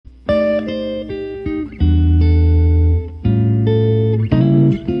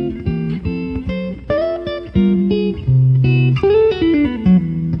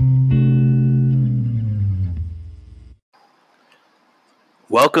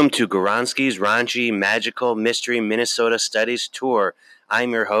Welcome to Gawronski's Raunchy Magical Mystery Minnesota Studies Tour.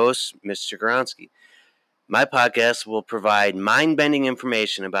 I'm your host, Mr. Gawronski. My podcast will provide mind-bending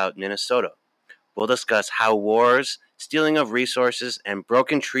information about Minnesota. We'll discuss how wars, stealing of resources, and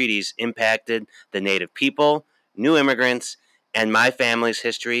broken treaties impacted the native people, new immigrants, and my family's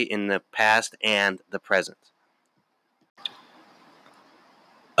history in the past and the present.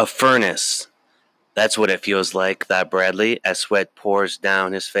 A furnace. That's what it feels like, thought Bradley, as sweat pours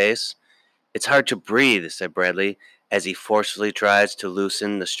down his face. It's hard to breathe, said Bradley, as he forcefully tries to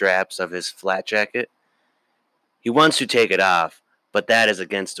loosen the straps of his flat jacket. He wants to take it off, but that is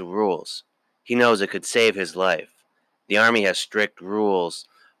against the rules. He knows it could save his life. The Army has strict rules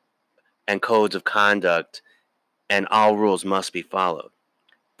and codes of conduct, and all rules must be followed.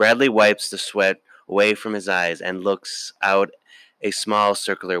 Bradley wipes the sweat away from his eyes and looks out a small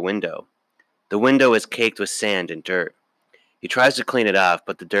circular window. The window is caked with sand and dirt. He tries to clean it off,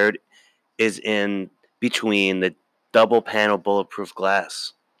 but the dirt is in between the double-panel bulletproof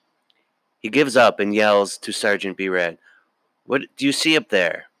glass. He gives up and yells to Sergeant B-Rad, "What do you see up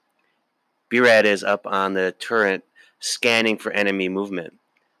there?" B-Rad is up on the turret, scanning for enemy movement.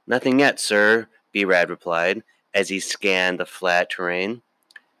 "Nothing yet, sir," B-Rad replied, as he scanned the flat terrain.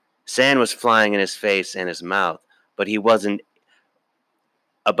 Sand was flying in his face and his mouth, but he wasn't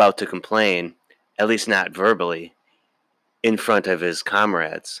about to complain, at least not verbally, in front of his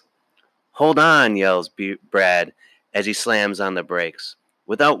comrades. "Hold on," yells Brad as he slams on the brakes.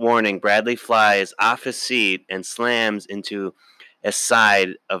 Without warning, Bradley flies off his seat and slams into a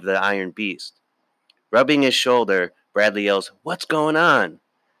side of the iron beast. Rubbing his shoulder, Bradley yells, "What's going on?"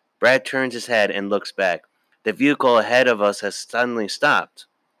 Brad turns his head and looks back. The vehicle ahead of us has suddenly stopped.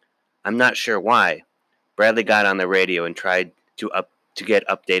 "I'm not sure why." Bradley got on the radio and tried to get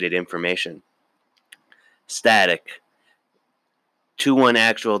updated information. "Static. 2-1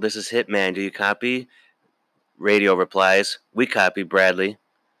 actual, this is Hitman, do you copy?" Radio replies. "We copy." Bradley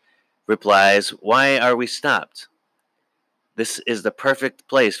replies, "Why are we stopped?" "This is the perfect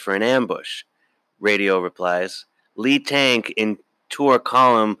place for an ambush." Radio replies, "Lead tank in tour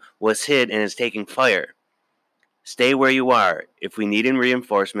column was hit and is taking fire." "Stay where you are. If we need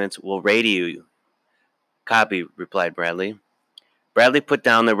reinforcements, we'll radio you." "Copy," replied Bradley. Bradley put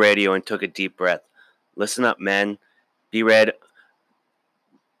down the radio and took a deep breath. "Listen up, men." B-Red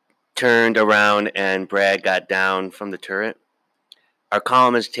turned around and Brad got down from the turret. "Our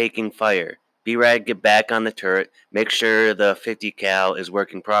column is taking fire. B-Rad, get back on the turret, make sure the 50 cal is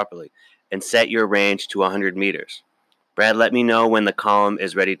working properly, and set your range to 100 meters. Brad, let me know when the column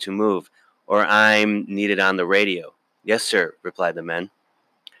is ready to move, or I'm needed on the radio." "Yes, sir," replied the men.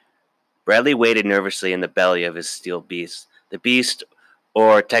 Bradley waited nervously in the belly of his steel beast. The beast,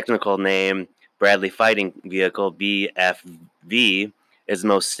 or technical name Bradley Fighting Vehicle, BFV, is the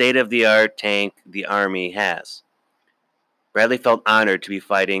most state-of-the-art tank the Army has. Bradley felt honored to be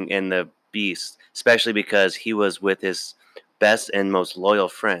fighting in the beast, especially because he was with his best and most loyal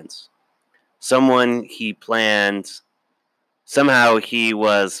friends. Somehow he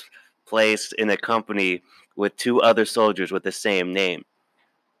was placed in a company with 2 other soldiers with the same name.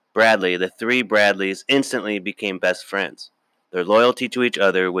 Bradley, the 3 Bradleys instantly became best friends. Their loyalty to each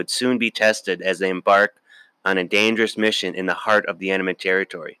other would soon be tested as they embarked on a dangerous mission in the heart of the enemy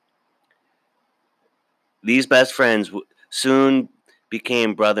territory. These best friends soon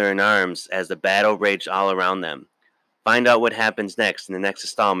became brother-in-arms as the battle raged all around them. Find out what happens next in the next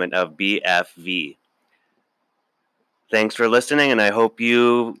installment of BFV. Thanks for listening, and I hope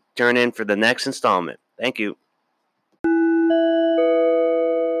you turn in for the next installment. Thank you.